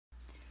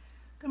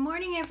Good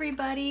morning,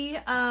 everybody.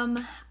 I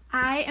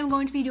am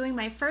going to be doing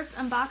my first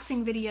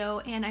unboxing video,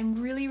 and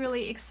I'm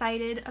really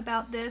excited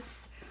about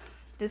this.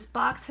 This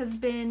box has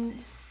been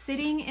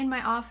sitting in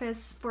my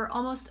office for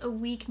almost a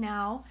week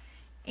now,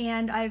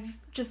 and I've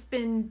just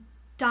been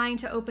dying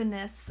to open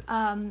this.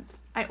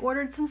 I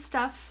ordered some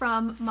stuff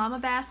from Mama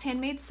Bass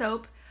Handmade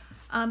Soap,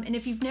 and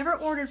if you've never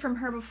ordered from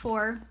her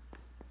before,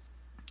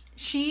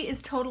 she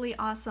is totally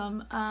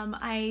awesome.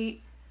 I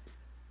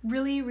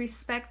really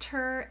respect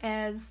her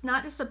as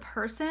not just a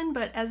person,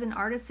 but as an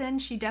artisan.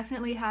 She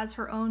definitely has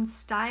her own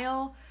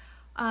style,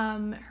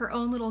 her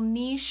own little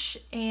niche,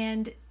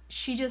 and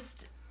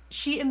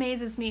she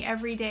amazes me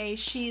every day.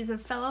 She's a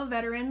fellow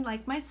veteran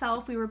like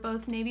myself. We were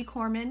both Navy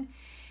corpsmen,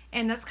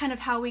 and that's kind of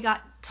how we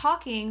got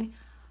talking.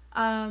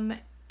 And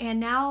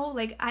now,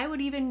 like, I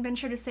would even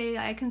venture to say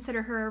I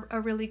consider her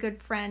a really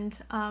good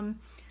friend.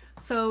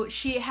 So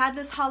she had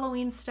this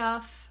Halloween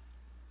stuff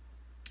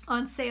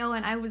on sale,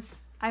 and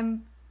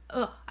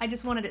I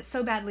just wanted it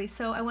so badly.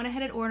 So I went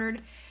ahead and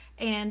ordered,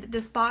 and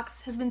this box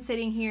has been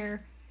sitting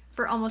here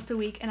for almost a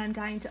week, and I'm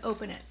dying to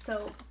open it.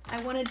 So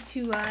I wanted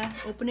to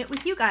open it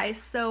with you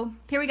guys. So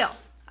here we go.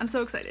 I'm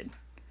so excited.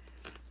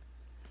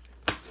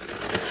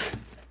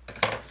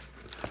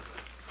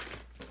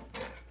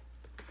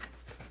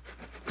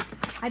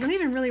 I don't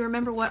even really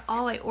remember what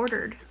all I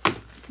ordered,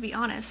 to be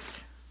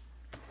honest.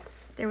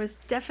 There was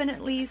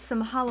definitely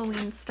some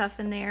Halloween stuff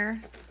in there.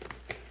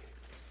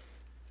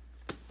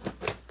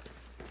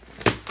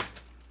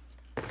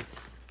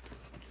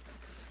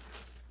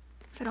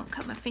 If I don't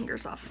cut my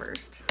fingers off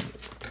first.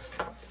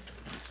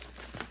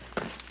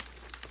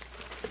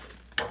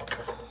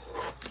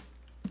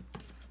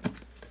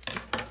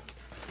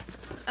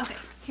 Okay,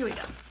 here we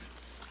go.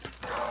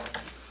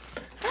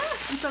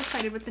 I'm so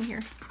excited what's in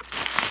here.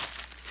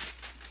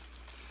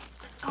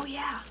 Oh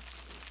yeah.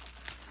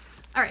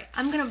 All right,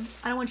 I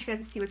don't want you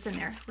guys to see what's in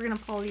there. We're gonna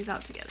pull these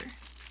out together.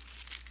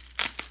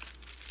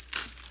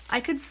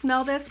 I could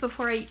smell this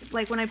before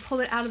when I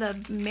pulled it out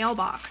of the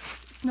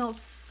mailbox. It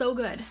smells so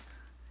good.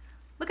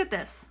 Look at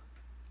this.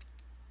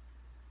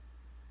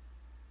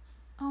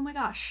 Oh my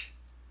gosh.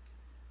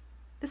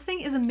 This thing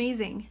is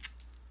amazing.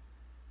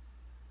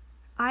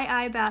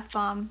 I Bath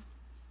Bomb.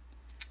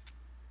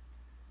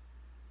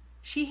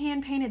 She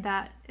hand painted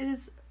that. It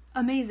is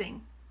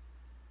amazing.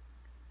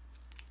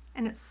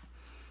 And it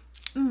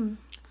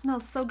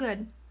smells so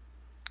good.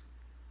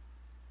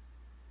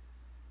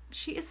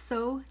 She is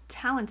so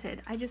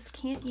talented. I just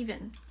can't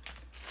even.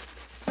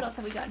 What else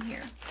have we got in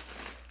here?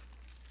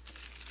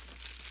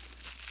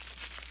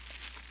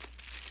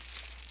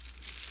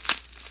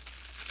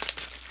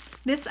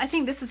 I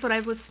think this is what I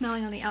was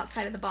smelling on the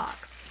outside of the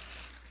box.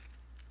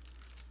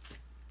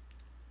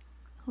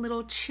 A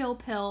little chill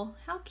pill.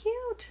 How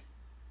cute.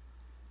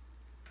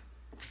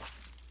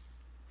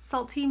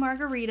 Salty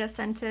margarita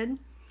scented.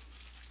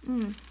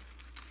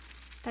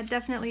 That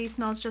definitely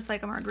smells just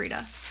like a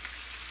margarita.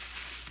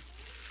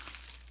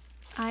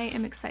 I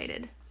am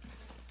excited.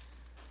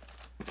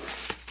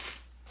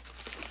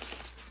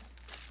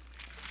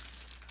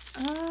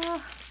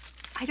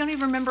 I don't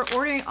even remember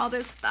ordering all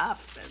this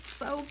stuff. It's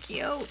so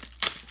cute.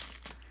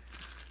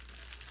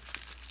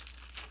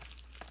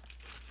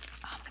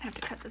 Oh, I'm gonna have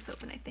to cut this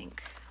open, I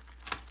think.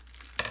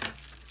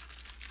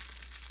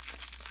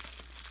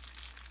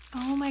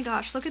 Oh my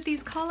gosh, look at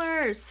these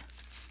colors.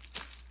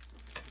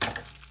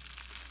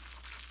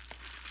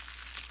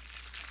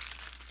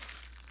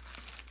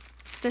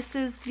 This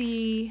is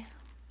the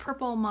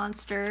purple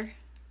monster.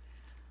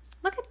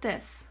 Look at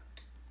this.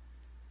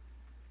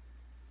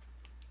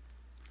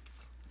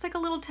 It's like a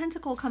little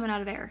tentacle coming out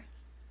of there.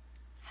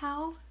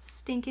 How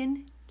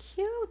stinking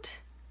cute.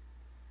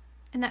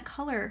 And that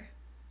color.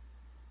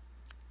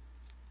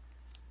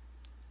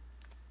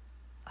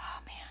 Oh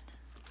man,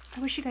 I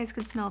wish you guys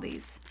could smell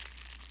these.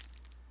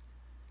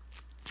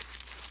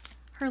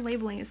 Her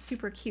labeling is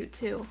super cute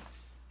too.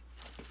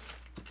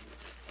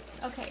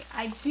 Okay,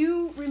 I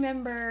do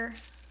remember,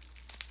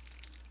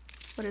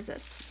 what is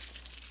this?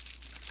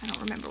 I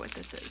don't remember what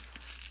this is.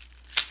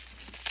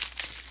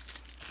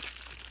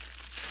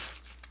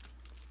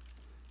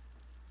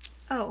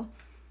 Oh,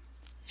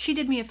 she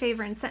did me a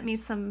favor and sent me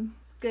some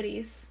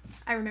goodies.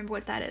 I remember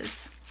what that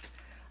is.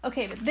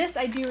 Okay, but this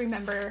I do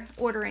remember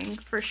ordering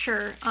for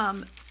sure.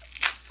 I'm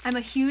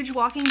a huge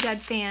Walking Dead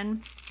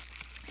fan,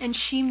 and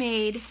she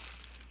made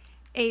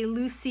a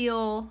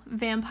Lucille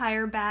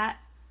vampire bat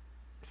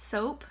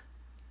soap.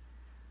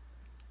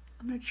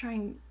 I'm gonna try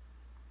and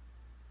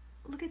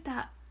look at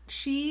that.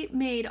 She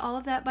made all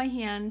of that by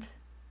hand.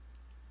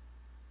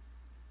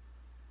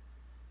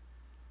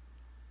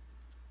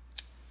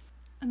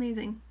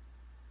 Amazing.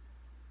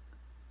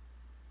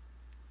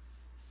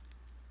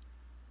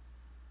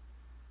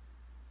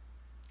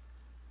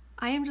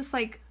 I am just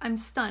like, I'm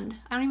stunned.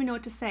 I don't even know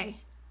what to say.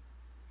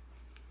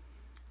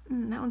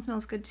 That one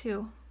smells good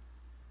too.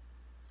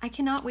 I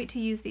cannot wait to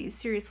use these,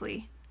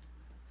 seriously.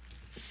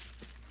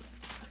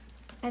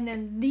 And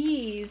then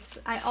these,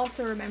 I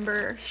also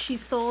remember she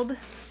sold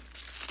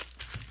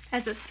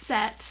as a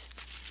set,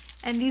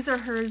 and these are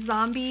her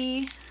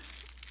zombie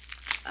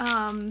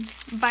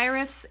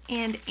virus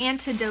and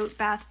antidote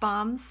bath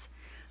bombs.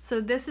 So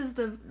this is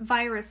the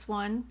virus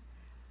one.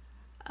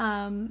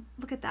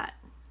 Look at that.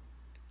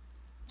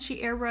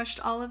 She airbrushed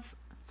all of,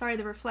 sorry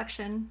the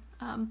reflection,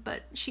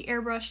 but she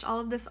airbrushed all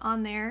of this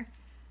on there.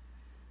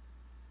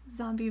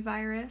 Zombie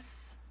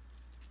virus.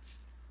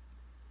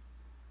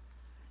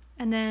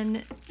 And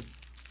then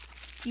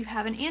you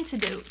have an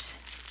antidote.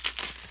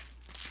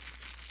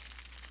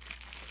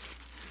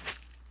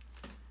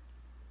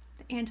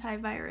 The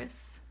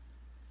antivirus.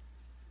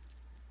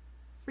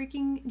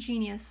 Freaking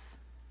genius.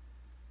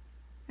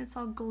 It's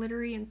all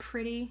glittery and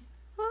pretty.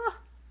 Ah.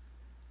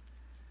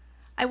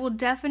 I will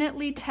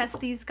definitely test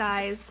these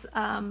guys.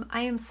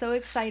 I am so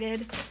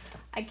excited.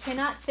 I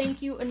cannot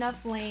thank you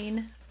enough,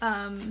 Lane.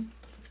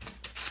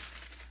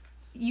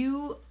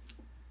 You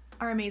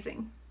are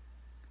amazing.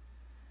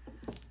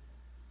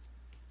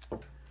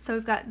 So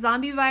we've got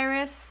zombie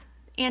virus,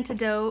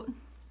 antidote.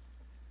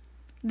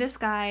 This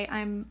guy,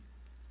 I'm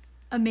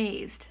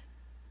amazed.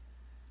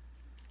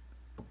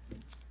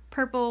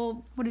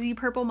 Purple, what is he,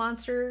 purple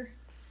monster?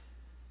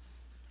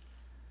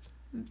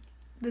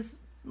 This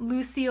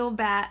Lucille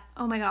bat,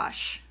 oh my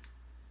gosh.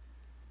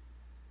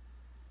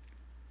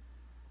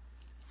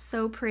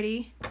 So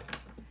pretty.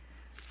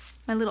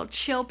 My little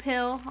chill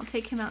pill, I'll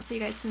take him out so you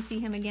guys can see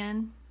him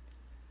again.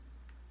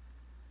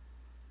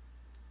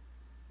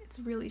 It's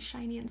really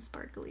shiny and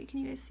sparkly, can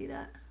you guys see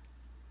that?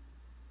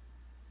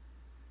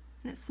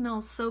 And it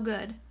smells so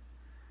good.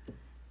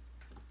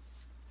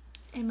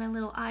 And my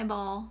little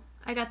eyeball,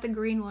 I got the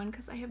green one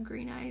because I have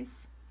green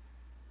eyes.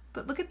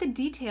 But look at the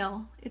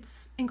detail,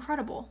 it's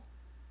incredible.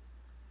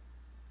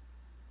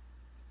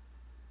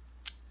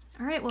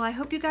 All right, well, I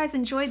hope you guys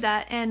enjoyed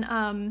that, and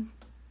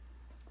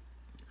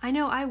I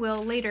know I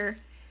will later,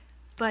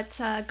 but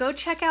go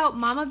check out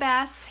Mama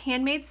Bass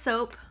Handmade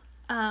Soap,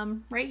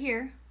 right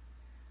here.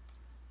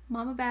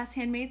 Mama Bass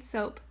Handmade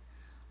Soap.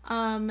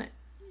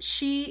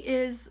 She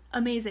is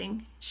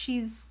amazing.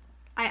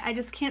 I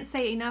just can't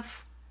say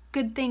enough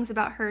good things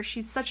about her.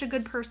 She's such a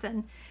good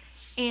person,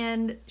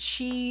 and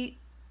she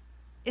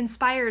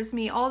inspires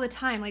me all the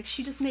time. Like,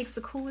 she just makes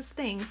the coolest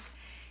things.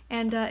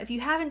 And if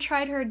you haven't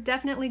tried her,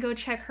 definitely go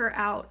check her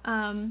out.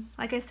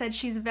 Like I said,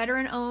 she's a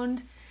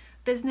veteran-owned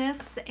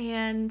business,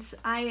 and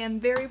I am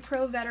very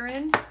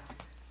pro-veteran.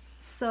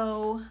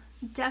 So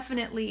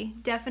definitely,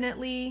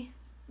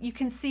 you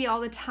can see all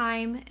the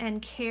time and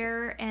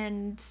care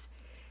and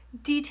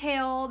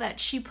detail that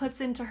she puts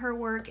into her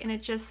work,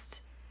 and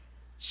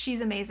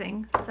she's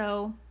amazing.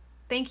 So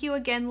thank you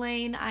again,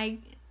 Lane. I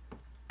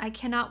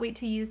cannot wait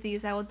to use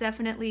these. I will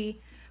definitely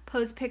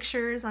post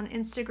pictures on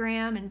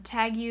Instagram and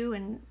tag you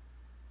and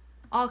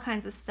all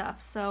kinds of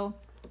stuff. So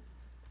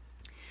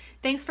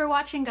thanks for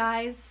watching,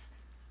 guys.